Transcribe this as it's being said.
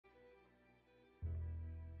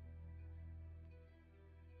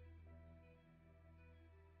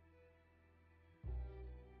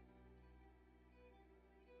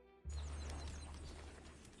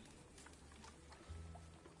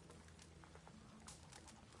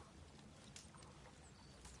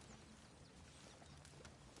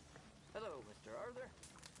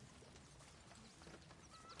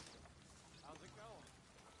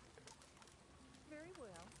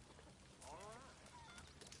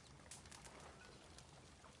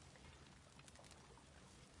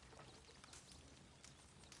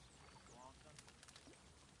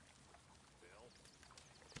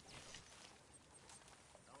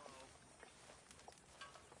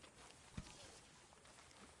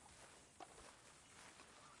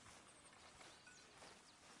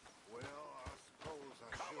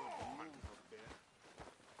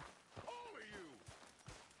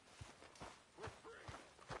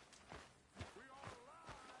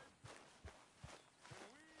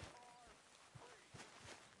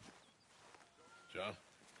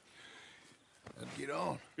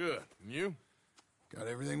on. Good. And you? Got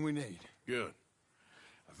everything we need. Good.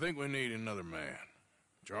 I think we need another man.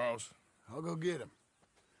 Charles? I'll go get him.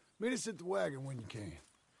 Meet us at the wagon when you can.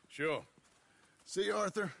 Sure. See,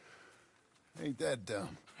 Arthur? Ain't that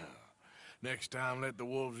dumb. Next time, let the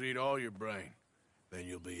wolves eat all your brain. Then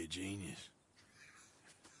you'll be a genius.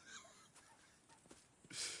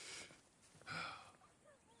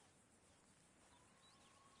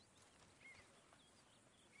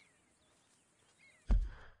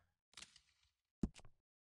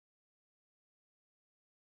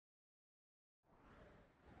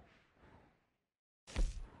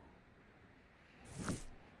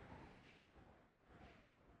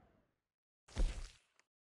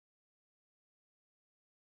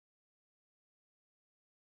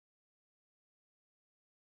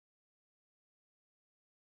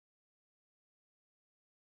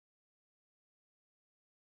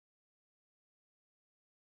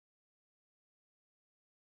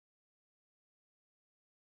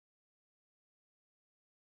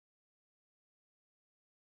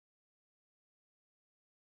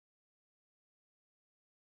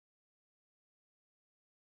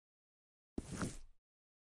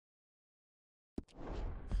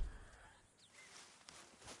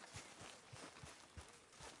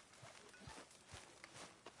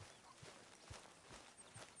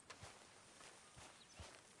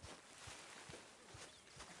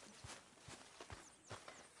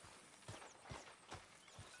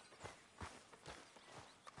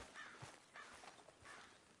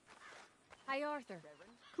 Hey, Arthur.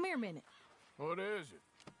 Come here a minute. What is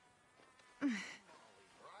it?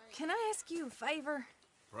 Can I ask you a favor?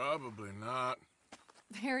 Probably not.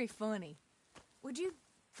 Very funny. Would you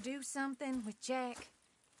do something with Jack?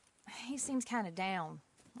 He seems kind of down.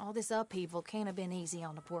 All this upheaval can't have been easy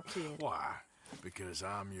on the poor kid. Why? Because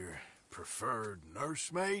I'm your preferred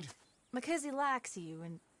nursemaid? Because he likes you,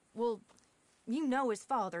 and, well, you know his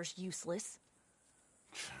father's useless.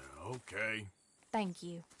 Okay. Thank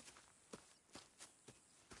you.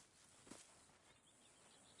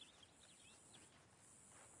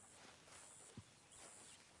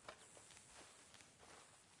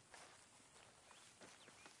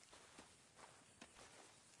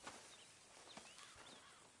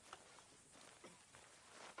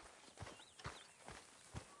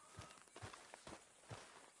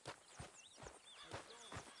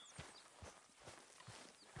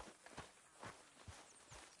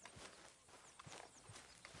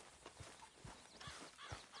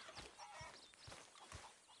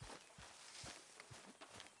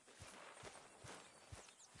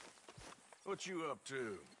 What you up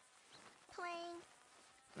to?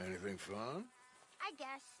 Playing, Anything fun? I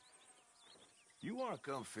guess. You want to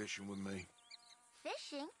come fishing with me?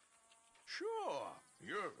 Fishing? Sure.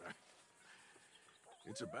 You're...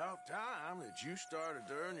 It's about time that you started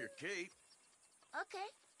to earn your keep. Okay,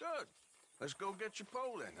 Good. Let's go get your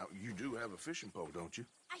pole then. Now, you do have a fishing pole, don't you?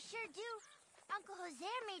 I sure do. Uncle Jose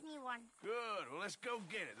made me one. Good. Well, let's go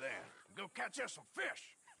get it then. Go catch us some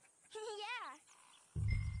fish. Yeah.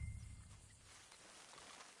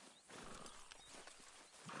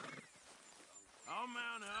 I'll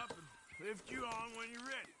mount up and lift you on when you're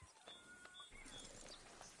ready.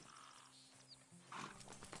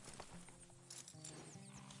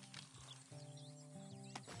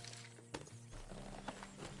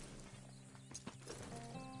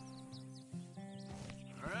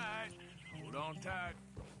 All right. Hold on tight.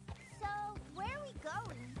 So, where are we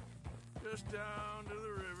going? Just down to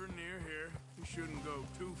the river near here. You shouldn't go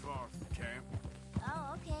too far from camp.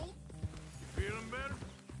 Oh, okay. You feeling better?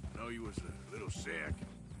 I know you was a little sick.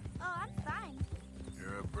 Oh, I'm fine.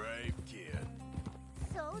 You're a brave kid.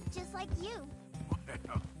 So, just like you.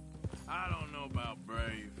 Well, I don't know about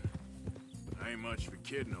brave. I ain't much of a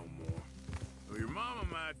kid no more. Well, your mama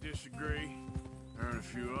might disagree. Her and a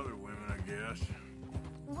few other women, I guess.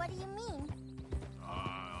 What do you mean?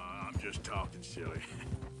 I'm just talking silly.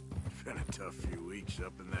 It's been a tough few weeks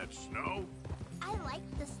up in that snow. I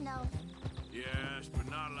like the snow. Yes, but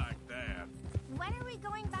not like that. When are we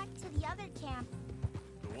going back to the other camp?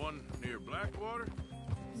 The one near Blackwater?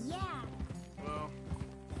 Yeah. Well,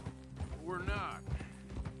 we're not.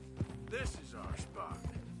 This is our spot.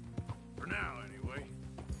 For now, anyway.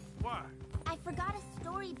 Why? I forgot a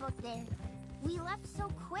storybook there. We left so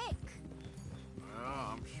quick.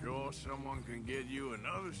 Well, I'm sure someone can get you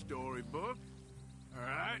another storybook. All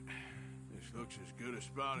right. This looks as good a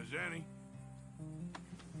spot as any.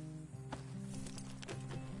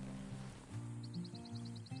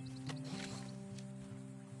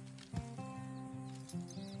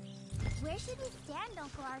 Where should we stand,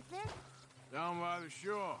 Uncle Arthur? Down by the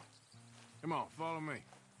shore. Come on, follow me.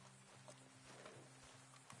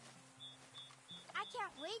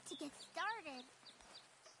 can't wait to get started.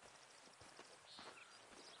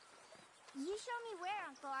 You show me where,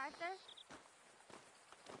 Uncle Arthur.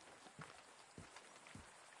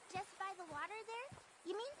 Just by the water there,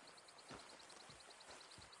 you mean?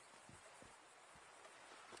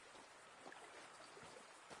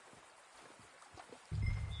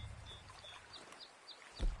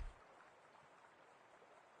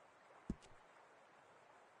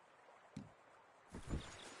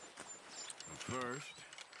 First,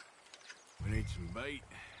 we need some bait.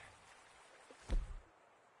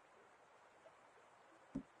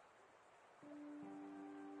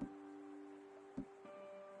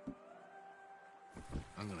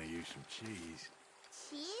 I'm gonna use some cheese.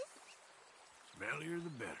 Cheese? Smellier the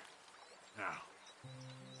better. Now,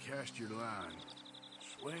 cast your line.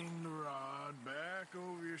 Swing the rod back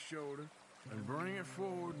over your shoulder and bring it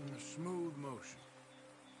forward in a smooth motion.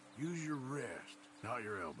 Use your wrist, not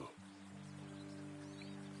your elbow.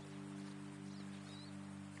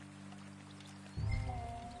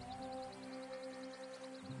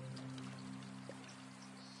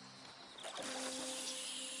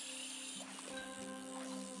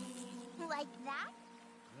 Like that?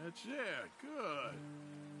 That's it. Good.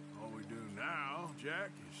 All we do now, Jack,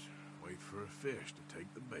 is wait for a fish to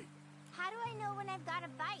take the bait. How do I know when I've got a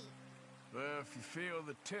bite? Well, if you feel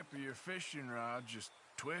the tip of your fishing rod just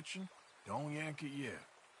twitching, don't yank it yet.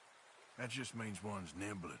 That just means one's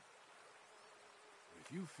nibbling.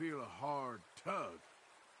 If you feel a hard tug,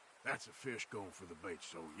 that's a fish going for the bait,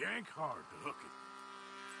 so yank hard to hook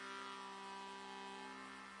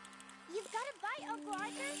it. You've got a bite, Uncle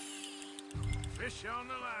Arthur. Fish on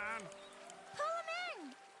the line. Pull him in!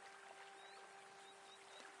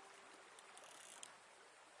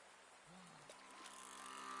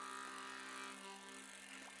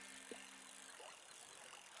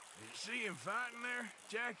 You see him fighting there,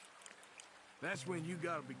 Jack? That's when you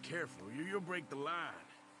gotta be careful. You'll break the line.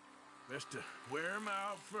 Best to wear him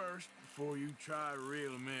out first before you try to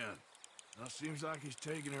reel him in. Now, seems like he's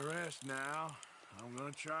taking a rest now. I'm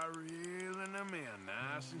gonna try reeling him in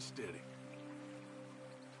nice and steady.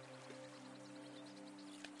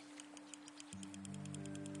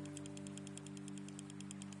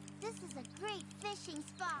 This is a great fishing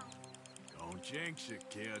spot. Don't jinx it,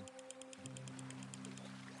 kid.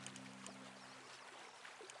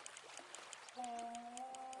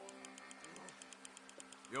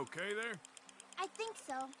 You okay there? I think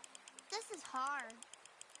so. This is hard.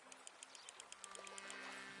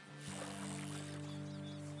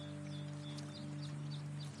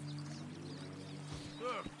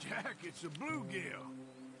 Look, Jack, it's a bluegill.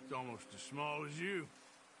 It's almost as small as you.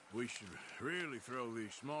 We should really throw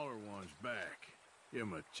these smaller ones back. Give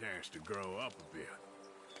them a chance to grow up a bit.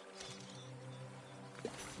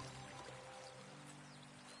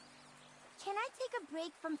 Can I take a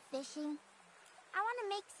break from fishing? I want to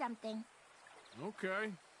make something.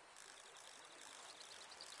 Okay.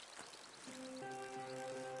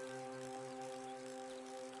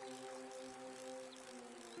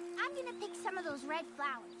 I'm gonna pick some of those red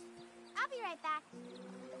flowers. I'll be right back.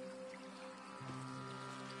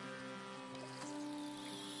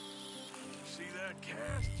 See that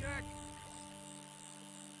cast, Jack?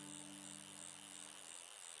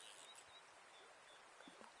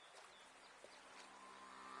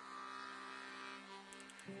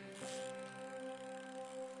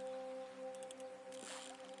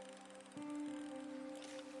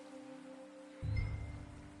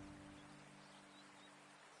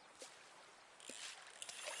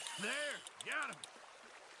 There, got him.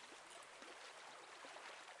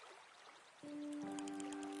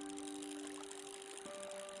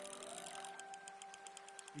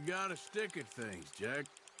 You gotta stick at things, Jack.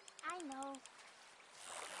 I know.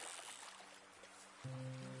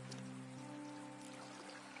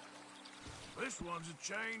 This one's a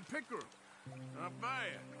chain pickerel. Not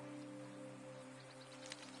bad.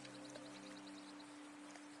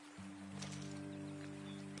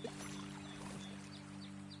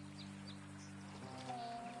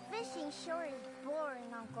 Fishing sure is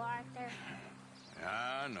boring, Uncle Arthur.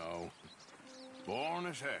 I know. Boring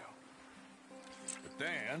as hell. But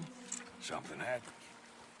then, something happens.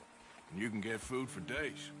 And you can get food for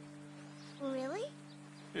days. Really?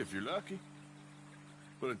 If you're lucky.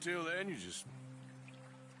 But until then, you just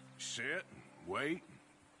sit and wait. And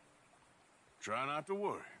try not to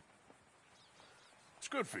worry. It's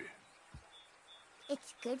good for you,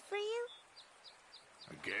 It's good for you?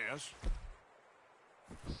 I guess.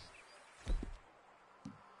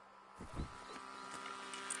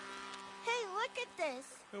 Hey, look at this.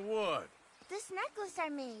 And what? This necklace I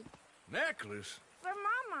made. Necklace? For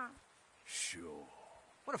Mama. Sure.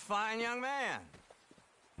 What a fine young man.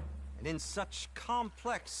 and in such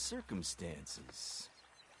complex circumstances.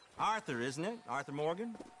 Arthur, isn't it? Arthur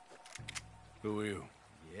Morgan? Who are you?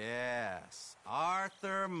 Yes,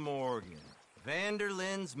 Arthur Morgan,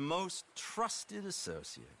 Vanderlyn's most trusted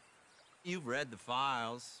associate. You've read the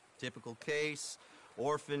files. Typical case.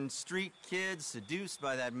 Orphaned street kid seduced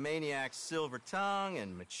by that maniac's silver tongue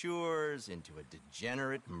and matures into a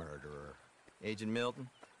degenerate murderer. Agent Milton?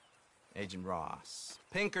 Agent Ross.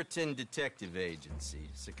 Pinkerton Detective Agency,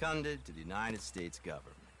 seconded to the United States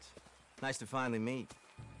government. Nice to finally meet.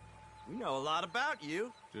 We know a lot about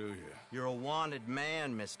you. Do you? You're a wanted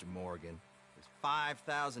man, Mr. Morgan. There's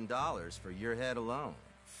 $5,000 for your head alone.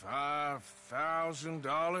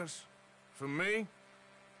 $5,000? For me?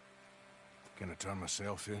 Can I turn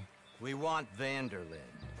myself in? We want Vanderlyn.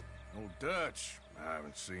 Old Dutch. I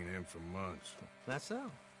haven't seen him for months. That's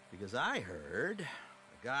so. Because I heard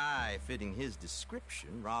a guy fitting his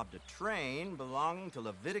description robbed a train belonging to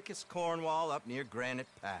Leviticus Cornwall up near Granite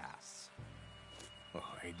Pass.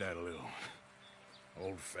 Oh, ain't that a little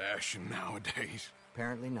old-fashioned nowadays?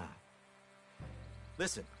 Apparently not.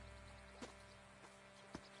 Listen.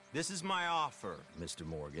 This is my offer, Mr.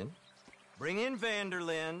 Morgan. Bring in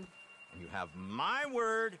Vanderlyn, and you have my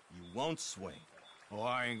word you won't swing. Oh,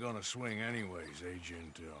 I ain't gonna swing anyways,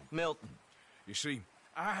 Agent, Milton. You see,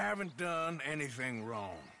 I haven't done anything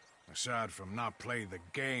wrong, aside from not play the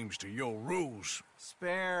games to your rules.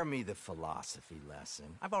 Spare me the philosophy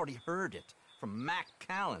lesson. I've already heard it from Mac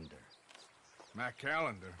Callender. Mac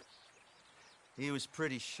Callender? He was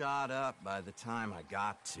pretty shot up by the time I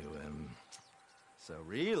got to him. So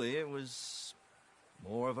really, it was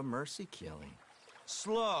more of a mercy killing.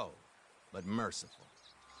 Slow, but merciful.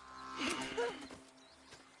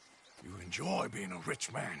 You enjoy being a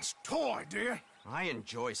rich man's toy, dear. I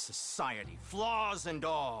enjoy society, flaws and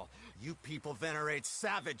all. You people venerate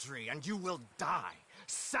savagery, and you will die.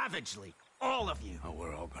 Savagely, all of you. Oh,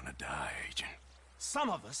 we're all gonna die, Agent. Some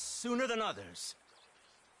of us sooner than others.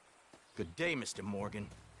 Good day, Mr. Morgan.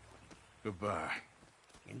 Goodbye.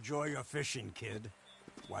 Enjoy your fishing, kid,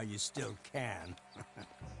 while you still can.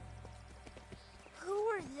 Who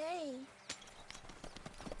are they?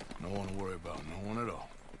 No one to worry about, no one at all.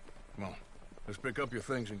 Come on, let's pick up your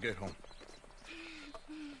things and get home.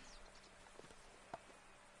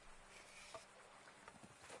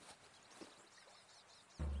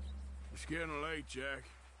 It's getting late, Jack.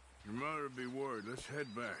 Your mother will be worried. Let's head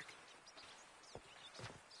back.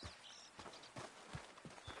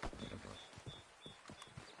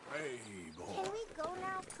 Hey, boy. Can we go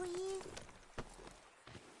now, please?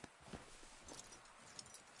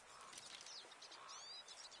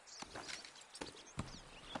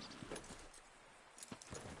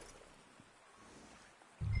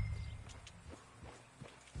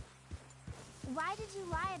 Why did you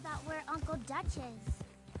lie about where Uncle Dutch is?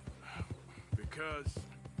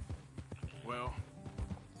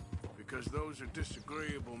 Because those are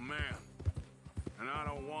disagreeable men, and I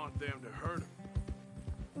don't want them to hurt him.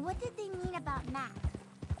 What did they mean about Mac?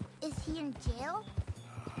 Is he in jail?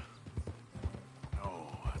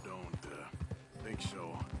 No, I don't think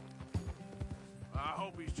so. I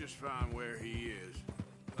hope he's just fine where he is.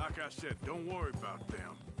 Like I said, don't worry about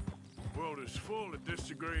them. The world is full of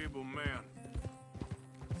disagreeable men.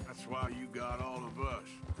 That's why you got all of us,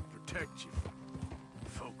 to protect you from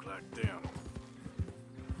folk like them.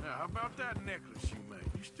 Now, how about that necklace you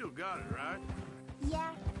made? You still got it, right?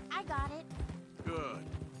 Yeah, I got it. Good.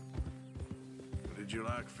 Did you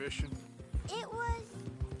like fishing? It was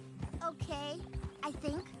okay, I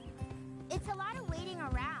think. It's a lot of waiting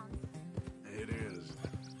around. It is.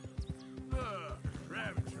 Look,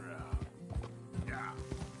 rabbits are out. Yeah.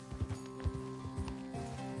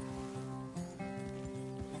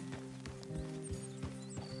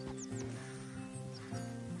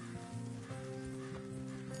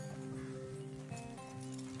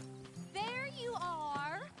 There you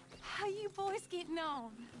are. How you boys getting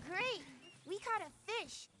on? Great. We caught a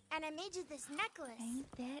fish, and I made you this necklace.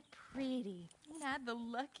 Ain't that pretty? Ain't I the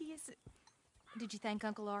luckiest? Did you thank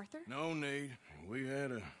Uncle Arthur? No need. We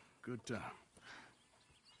had a good time.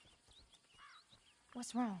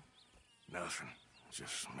 What's wrong? Nothing.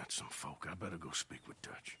 Just met some folk. I better go speak with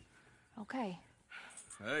Dutch. Okay.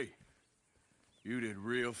 Hey, you did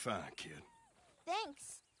real fine, kid.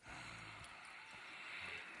 Thanks.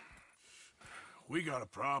 We got a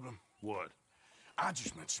problem. What? I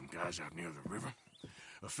just met some guys out near the river.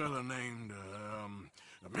 A fella named,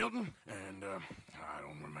 Milton, and, I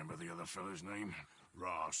don't remember the other fella's name.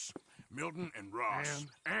 Ross. Milton and Ross.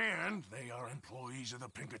 And they are employees of the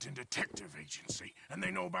Pinkerton Detective Agency. And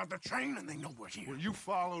they know about the train, and they know we're here. Were you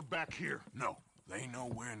followed back here? No, they know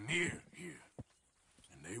we're near here.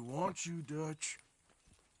 And They want you, Dutch.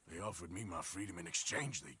 They offered me my freedom in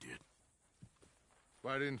exchange, they did.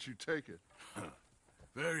 Why didn't you take it?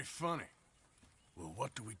 Very funny. Well,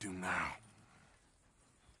 what do we do now?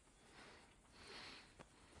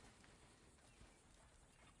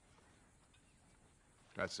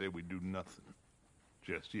 I say we do nothing.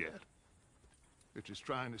 Just yet. They're just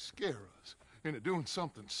trying to scare us into doing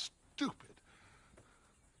something stupid.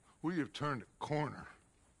 We have turned a corner.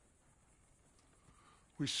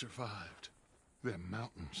 We survived them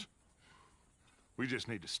mountains. We just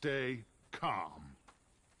need to stay calm.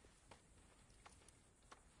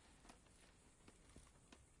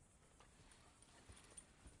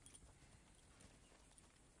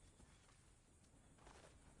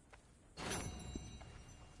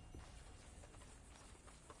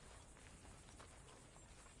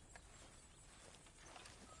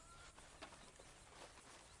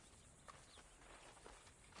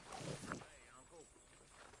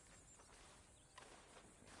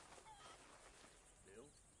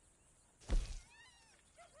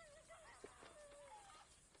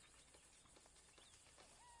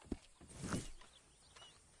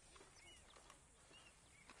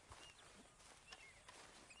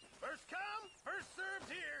 First come, first served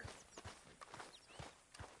here.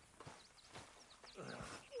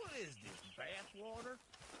 What is this, bath water?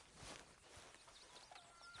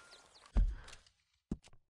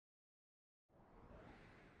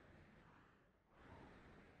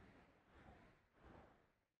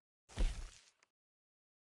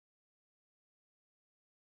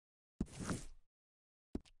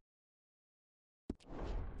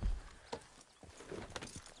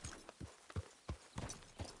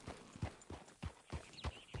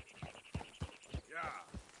 Yeah.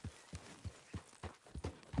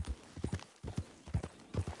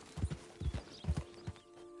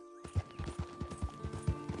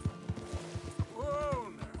 Whoa,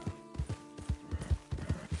 now.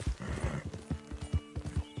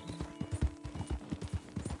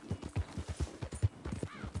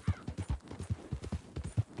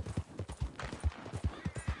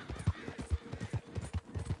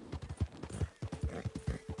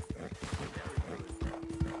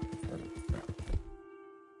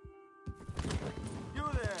 You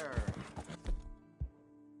there!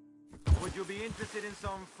 Would you be interested in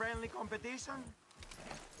some friendly competition?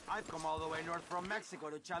 I've come all the way north from Mexico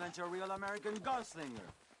to challenge a real American gunslinger.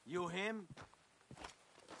 You him?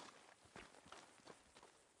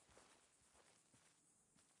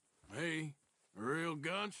 Me? A real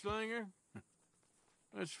gunslinger?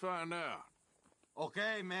 Let's find out.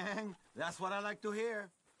 Okay, man. That's what I like to hear.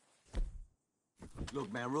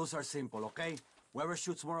 Look, man, rules are simple, okay? Whoever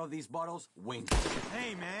shoots more of these bottles wins.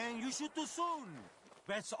 Hey, man, you shoot too soon.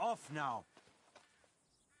 Bet's off now.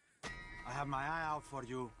 I have my eye out for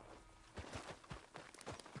you.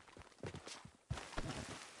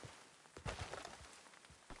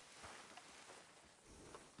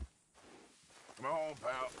 Come on,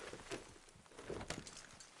 pal.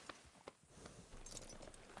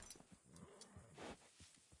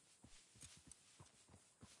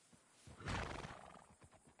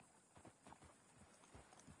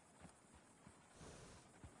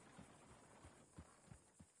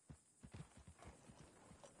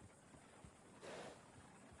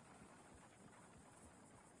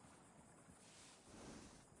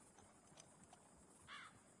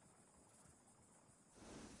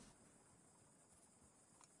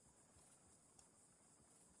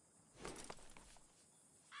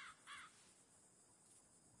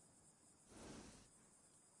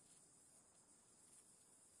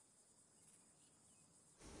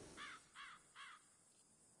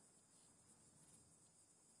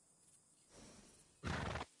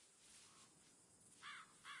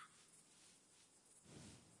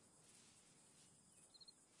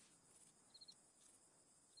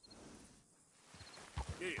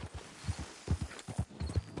 Yeah.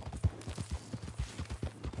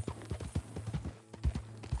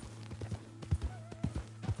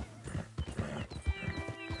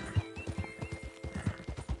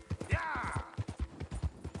 Yeah!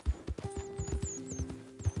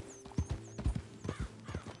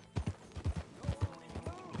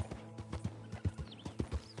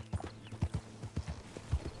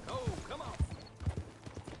 Oh, come on.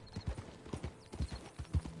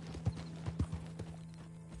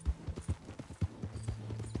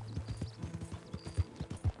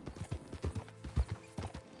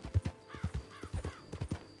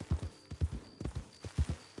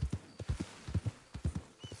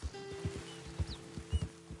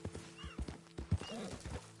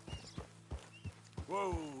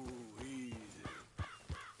 Whoa, easy.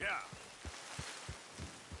 Yeah.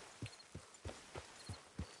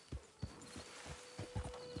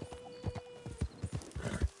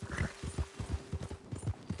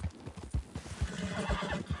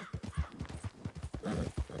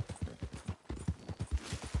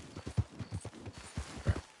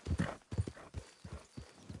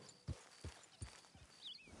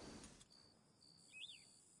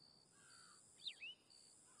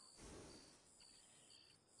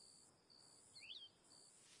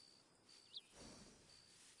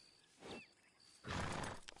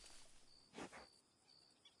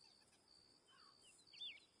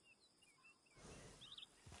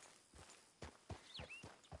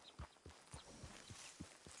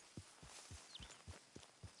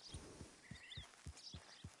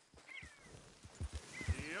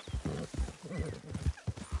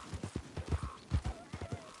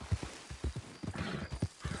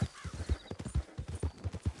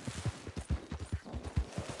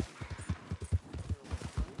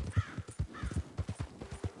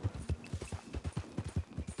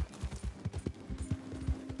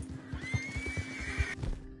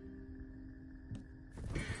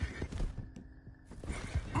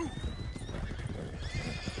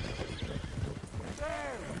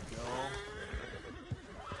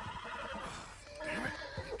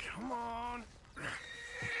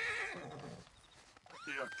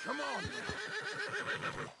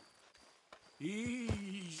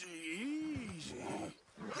 Easy, easy.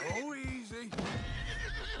 Oh, easy.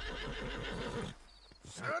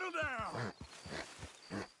 Settle down.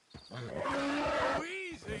 Oh,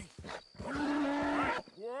 easy. Right.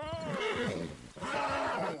 Whoa.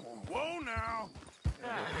 Whoa now.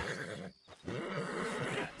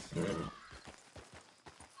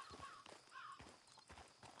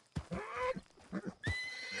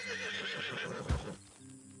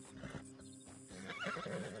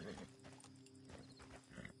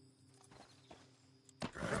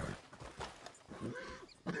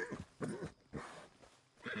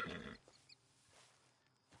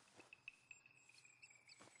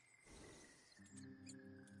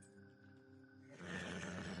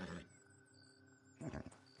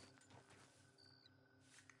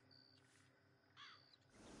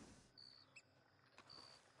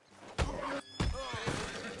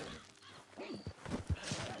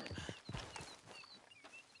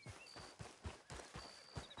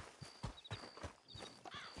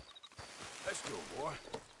 Let's go, boy.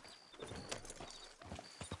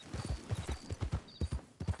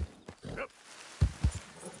 Yep.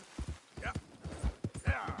 Yep.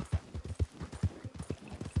 Yeah.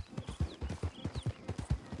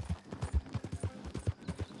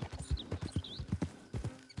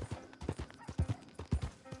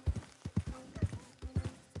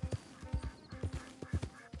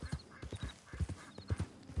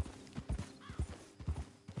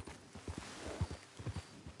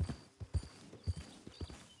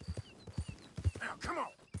 Now, come on.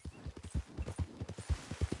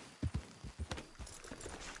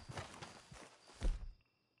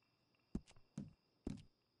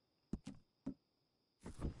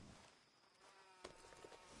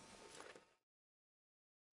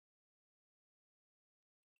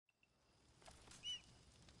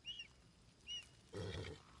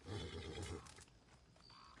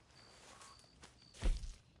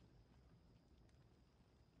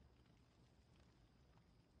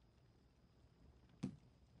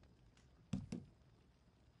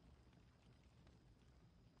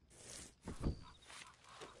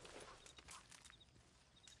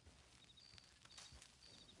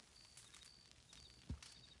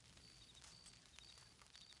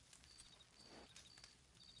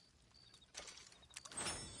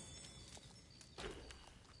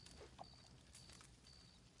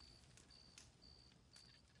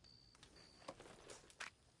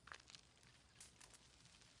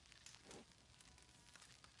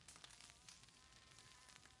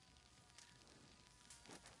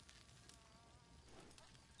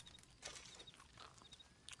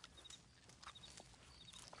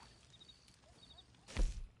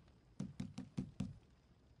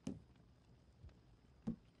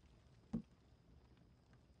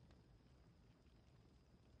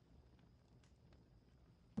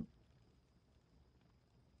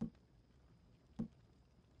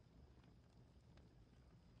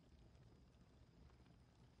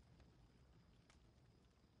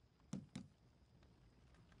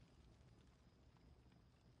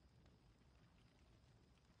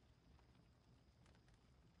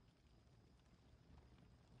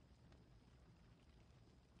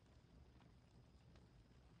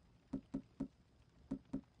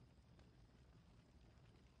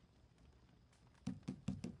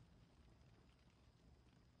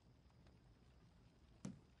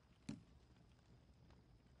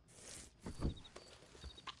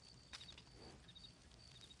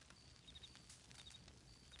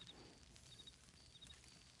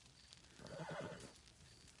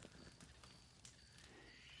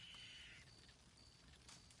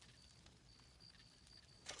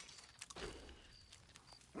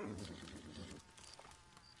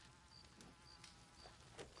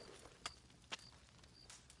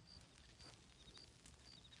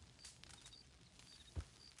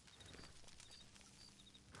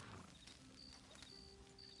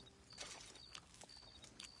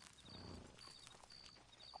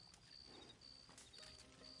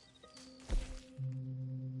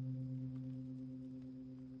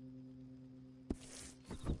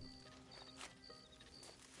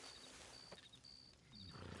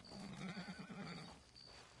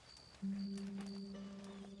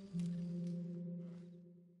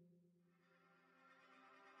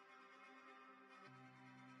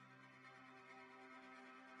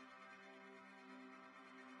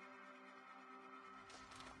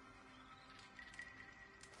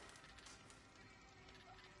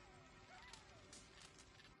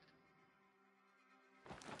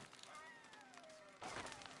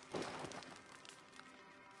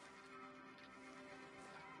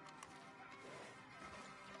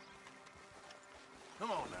 Come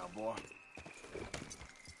on now, boy.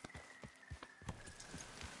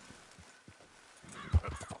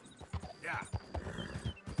 Yeah.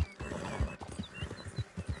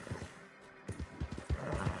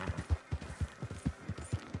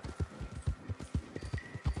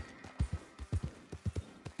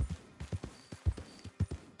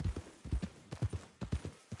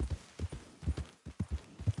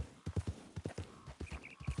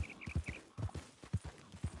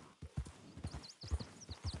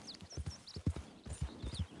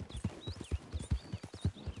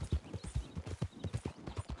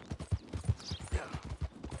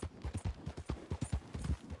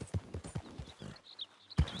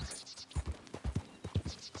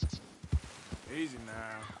 Easy now.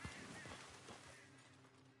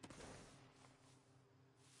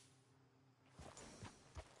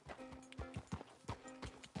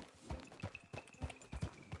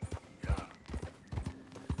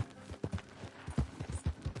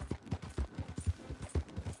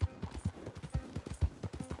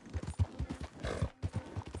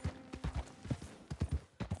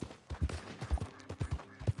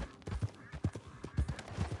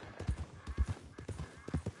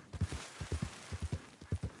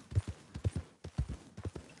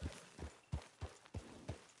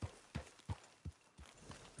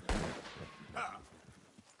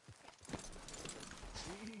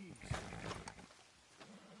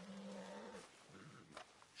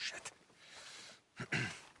 Shit.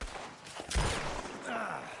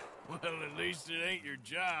 Well, at least it ain't your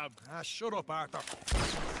job. Ah, shut up, Arthur.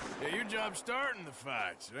 Yeah, your job's starting the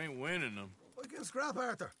fights. It ain't winning them. I can scrap,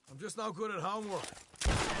 Arthur. I'm just not good at homework.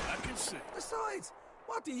 I can see. Besides,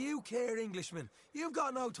 what do you care, Englishman? You've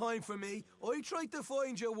got no time for me. I tried to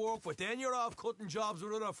find you work, but then you're off cutting jobs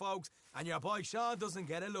with other folks, and your boy Sean doesn't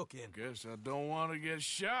get a look in. Guess I don't want to get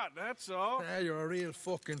shot, that's all. Ah, you're a real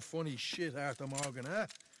fucking funny shit, Arthur Morgan, huh?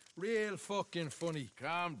 Real fucking funny.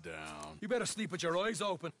 Calm down. You better sleep with your eyes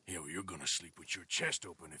open. Yeah, well, you're gonna sleep with your chest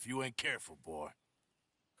open if you ain't careful, boy.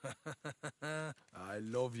 I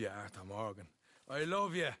love you, Arthur Morgan. I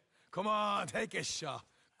love you. Come on, take a shot.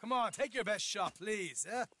 Come on, take your best shot, please,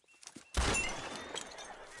 eh?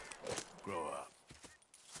 Grow up.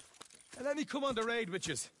 And let me come on the raid with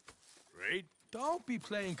yous. Raid? Don't be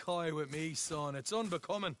playing coy with me, son. It's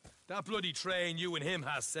unbecoming. That bloody train you and him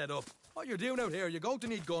has set up. What you're doing out here, you're going to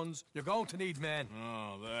need guns, you're going to need men.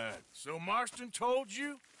 Oh, that. So Marston told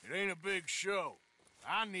you? It ain't a big show.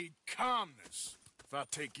 I need calmness. If I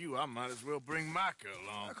take you, I might as well bring Micah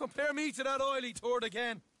along. Now compare me to that oily turd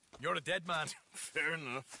again. You're a dead man. Fair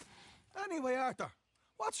enough. Anyway, Arthur,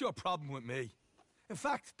 what's your problem with me? In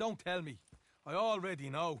fact, don't tell me. I already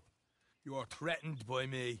know. You're threatened by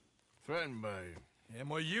me. Threatened by you? Yeah,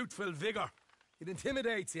 my youthful vigor. It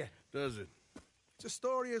intimidates you. Does it? It's a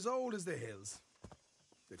story as old as the hills.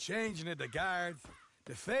 The changing of the guard,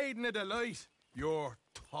 the fading of the light. You're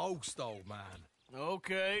toast, old man.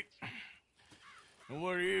 Okay. And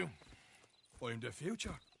what are you? I'm the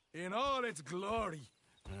future, in all its glory.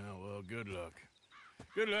 Oh, well, good luck.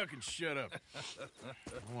 Good luck and shut up.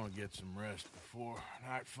 I want to get some rest before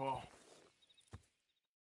nightfall.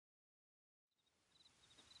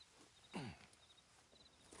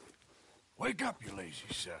 Wake up, you lazy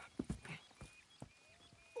sod.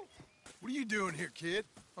 What are you doing here, kid?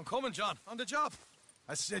 I'm coming, John. On the job.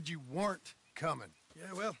 I said you weren't coming.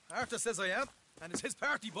 Yeah, well, Arthur says I am. And it's his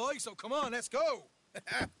party, boy, so come on, let's go.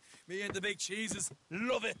 Me and the big cheeses.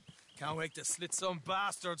 Love it. Can't wait to slit some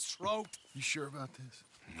bastard's throat. You sure about this?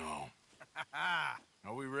 No.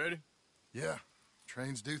 Are we ready? Yeah.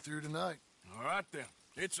 Train's due through tonight. All right, then.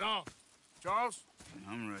 It's on. Charles?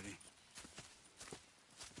 I'm ready.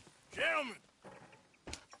 Gentlemen,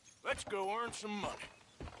 let's go earn some money.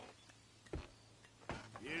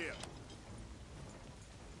 Yeah.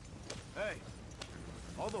 Hey,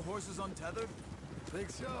 all the horses untethered? Think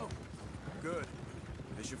so? Good.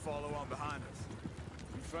 They should follow on behind us.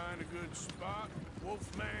 You find a good spot,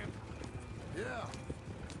 Wolfman? Yeah.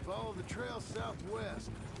 Follow the trail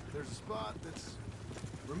southwest. There's a spot that's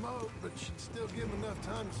remote, but should still give them enough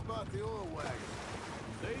time to spot the oil wagon.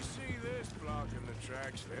 They see this blocking the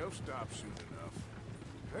tracks, they'll stop soon enough.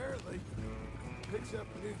 Apparently, picks up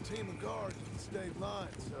a new team of guards at the state line,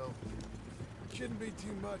 so shouldn't be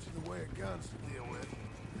too much in the way of guns to deal with.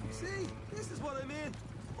 See, this is what I mean.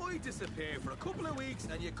 I disappear for a couple of weeks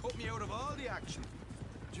and you cut me out of all the action.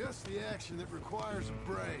 Just the action that requires a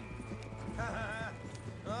brain.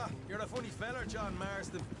 You're a funny feller, John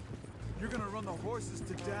Marston. You're gonna run the horses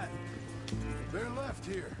to death. They're left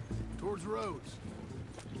here, towards Rhodes.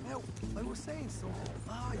 Now, I was saying something.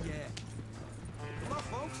 Ah, yeah. Come on,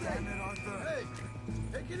 folks. Damn it, Arthur. Hey,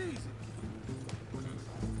 take it easy.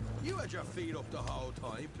 You had your feet up the whole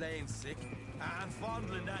time, playing sick, and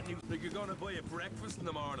fondling that new like you're gonna buy a breakfast in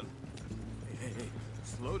the morning. Hey,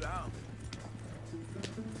 slow down.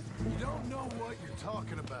 You don't know what you're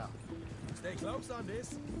talking about. Stay close on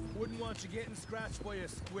this. Wouldn't want you getting scratched by a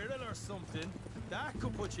squirrel or something. That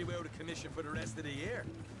could put you out of commission for the rest of the year.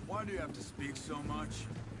 Why do you have to speak so much?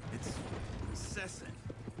 It's incessant.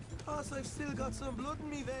 Plus, I've still got some blood in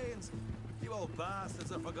me veins. You old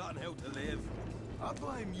bastards have forgotten how to live. I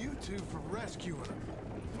blame you two for rescuing him.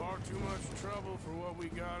 Far too much trouble for what we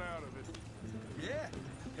got out of it. Yeah,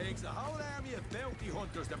 takes a whole army of bounty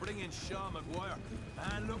hunters to bring in Sean McGuire.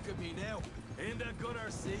 And look at me now, in the Gunner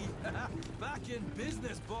Sea. Back in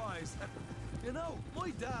business, boys. You know,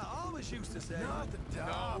 my dad always used to say... Not the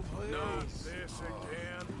dog, please. Not this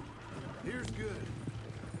again. Here's good.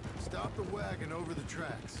 Stop the wagon over the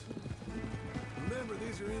tracks. Remember,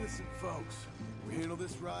 these are innocent folks. We handle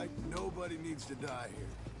this right, nobody needs to die here.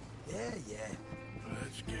 Yeah, yeah.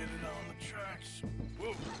 Let's get it on the tracks.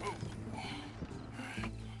 Whoa, whoa.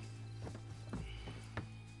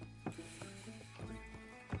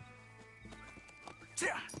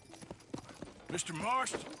 Mr.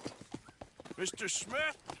 Marston, Mr.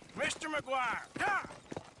 Smith, Mr. McGuire, yeah!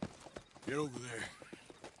 Get over there.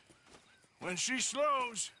 When she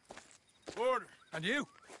slows, order. And you?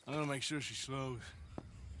 I'm gonna make sure she slows.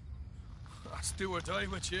 I'll do or die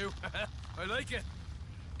with you. I like it.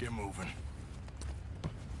 Get moving.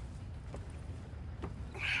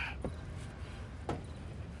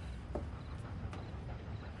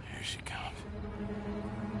 Here she comes.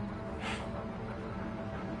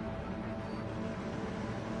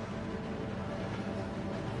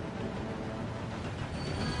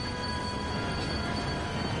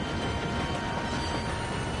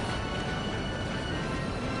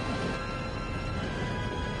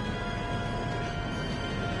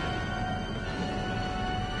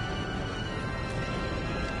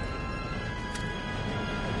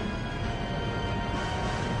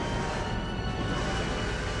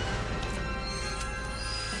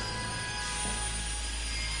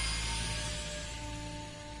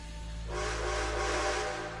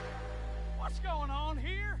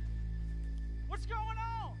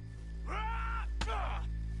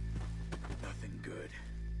 Nothing good.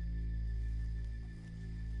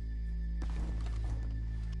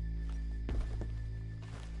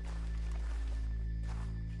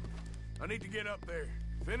 I need to get up there.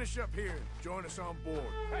 Finish up here. Join us on board.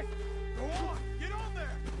 Hey, go on! Get on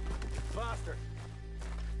there! Faster.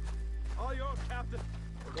 All yours, Captain.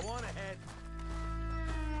 Go on ahead.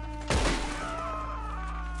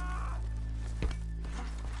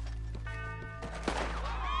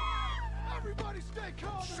 Everybody stay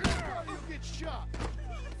calm or everybody will get shot.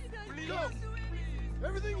 Go!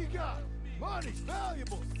 Everything you got. Money,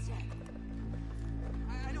 valuables.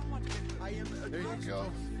 I don't want to get... I am... There you go.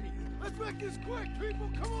 Let's make this quick, people.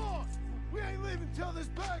 Come on. We ain't leaving till this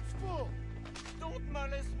bag's full. Don't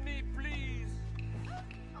molest me, please.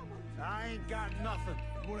 I ain't got nothing.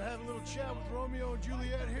 You want to have a little chat with Romeo and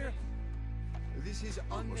Juliet here? This is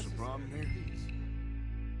unnecessary. What's the problem here?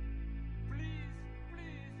 Please,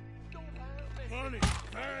 don't hurt me. Money,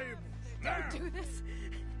 valuables. Now. Don't do this.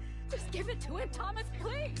 Just give it to him, Thomas,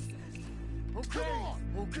 please. Okay. Come on.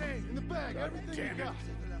 Okay. In the bag, everything you got.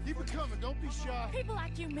 Keep it coming. Don't be shy. People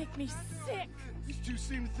like you make me sick. These two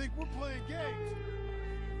seem to think we're playing games.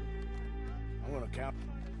 I'm gonna count.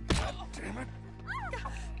 God damn it.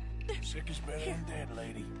 Sick is better than dead,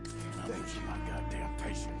 lady. I'm losing my goddamn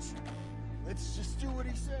patience. Let's just do what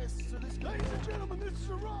he says. So this, ladies and gentlemen, this is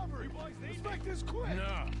a robbery. Let's make this quick.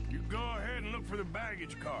 No, you go ahead and look for the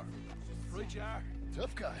baggage car. Right, Jar.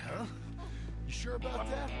 Tough guy, huh? You sure about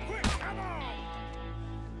that? Quick, come on!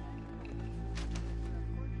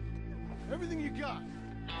 Everything you got.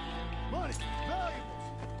 Money, valuables.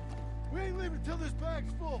 We ain't leaving until this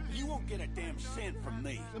bag's full. You won't get a damn cent from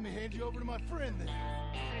me. Let me hand you over to my friend then.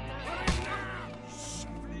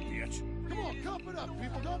 Son of a bitch. Come on, cup it up,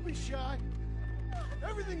 people. Don't be shy.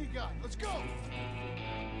 Everything you got. Let's go.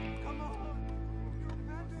 Come on.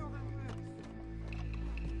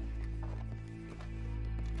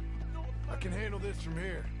 I can handle this from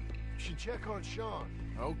here. You should check on Sean.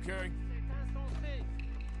 Okay.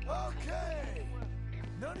 Okay.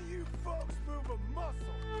 None of you folks move a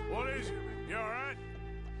muscle. What is it? You all right?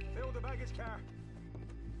 Fill the baggage car.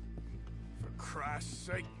 For Christ's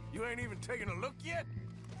sake, you ain't even taken a look yet?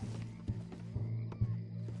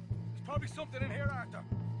 There's probably something in here, Arthur.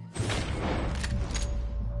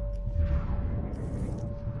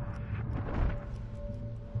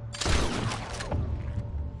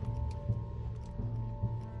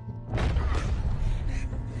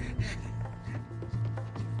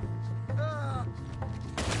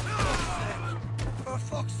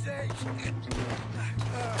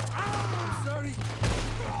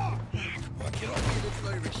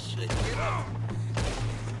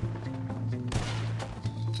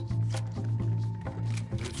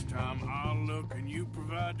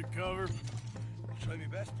 ride to cover? I'll try my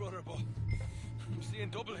best, brother, but I'm seeing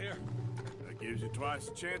double here. That gives you twice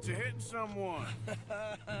the chance of hitting someone.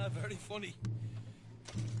 Very funny.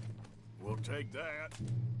 We'll take that.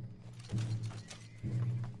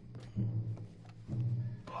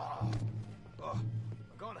 I'm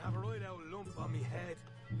gonna have a right out lump on me head.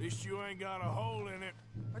 At least you ain't got a hole in it.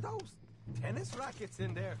 Are those tennis rackets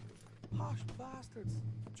in there? Posh bastards.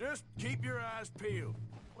 Just keep your eyes peeled.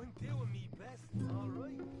 I'm doing me best, all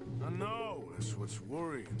right? I know, that's what's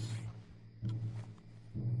worrying me.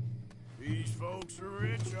 These folks are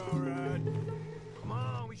rich, all right. Come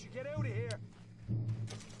on, we should get out of here.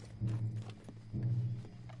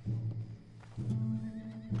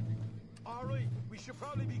 All right, we should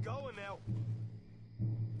probably be going now.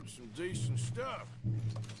 Some decent stuff.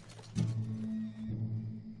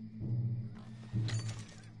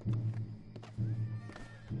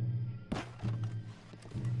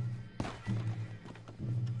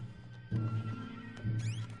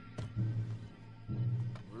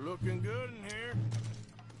 We're looking good in here.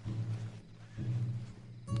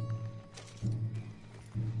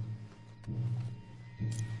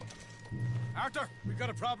 Arthur, we've got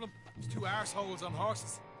a problem. There's two arseholes on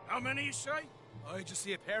horses. How many you say? I just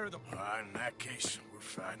see a pair of them. In that case, we're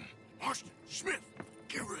fighting. Marston, Smith,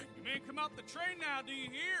 get ready. You men come out the train now, do you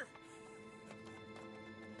hear?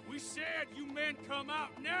 We said you men come out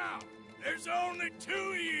now. There's only two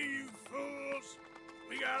of you fools.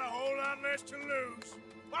 We got a whole lot less to lose.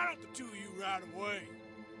 Why don't the two of you ride away?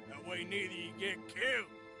 That way neither of you get killed.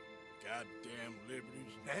 Goddamn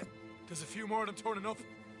liberties. Eh? There's a few more than turning up.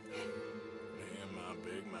 Man, my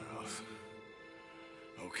big mouth.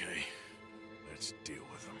 Okay, let's deal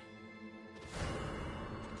with them.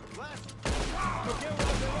 Left! Look out on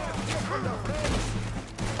the left! Get from the face!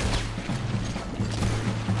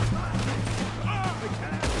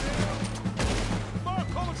 More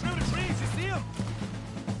coming through the trees, you see him?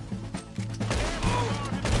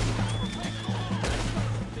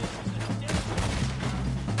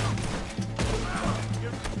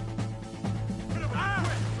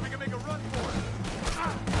 We can make a run for it.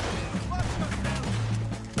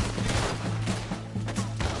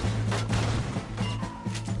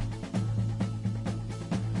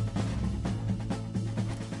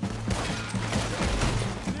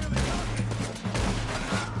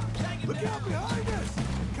 Look out behind us!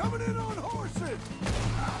 Coming in on horses!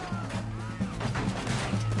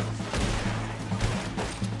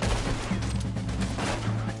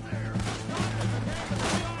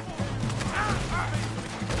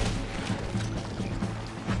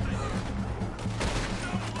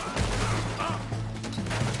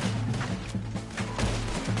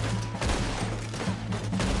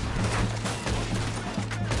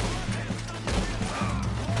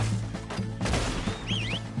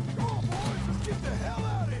 Go on, boys! Let's get the hell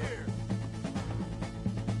out of here!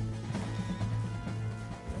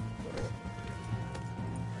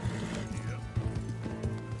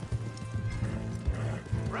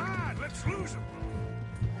 Right, let's lose them.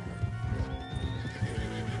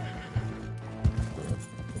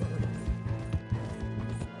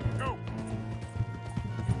 Go.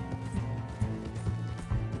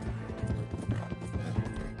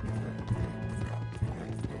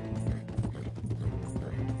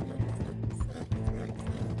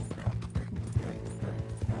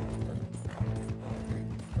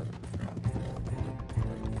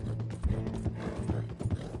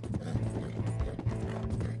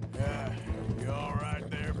 Yeah, you all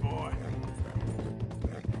right there, boy?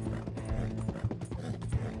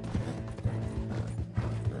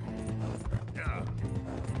 Yeah.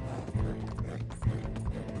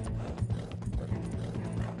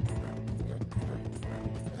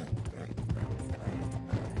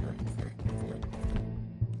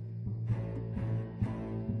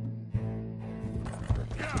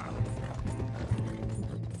 Yeah.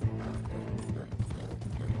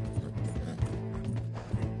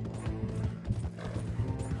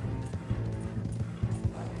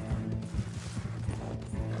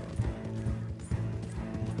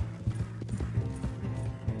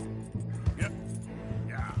 Yep.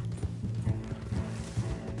 Yeah.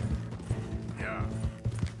 Yeah.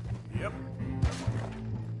 Yep.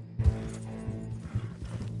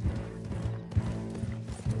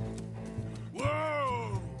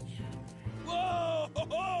 Whoa! Whoa! Ho,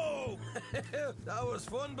 ho! That was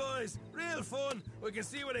fun, boys. Real fun. We can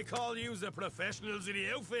see what they call you the professionals in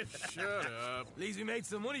the outfit. Shut up. At least we made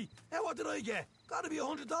some money. Hey, what did I get? Gotta be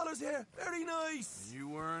 $100 here. Very nice. You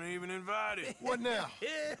weren't even invited. What now?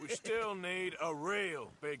 Yeah. We still need a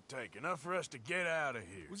real big take, enough for us to get out of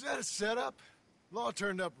here. Was that a setup? Law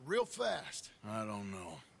turned up real fast. I don't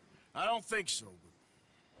know. I don't think so, but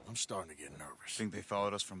I'm starting to get nervous. Think they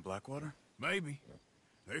followed us from Blackwater? Maybe.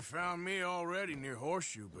 They found me already near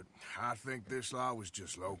Horseshoe, but I think this lot was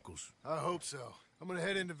just locals. I hope so. I'm gonna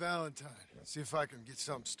head into Valentine, see if I can get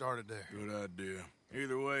something started there. Good idea.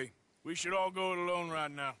 Either way, we should all go it alone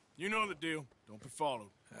right now. You know the deal. Don't be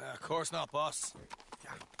followed. Of course not, boss.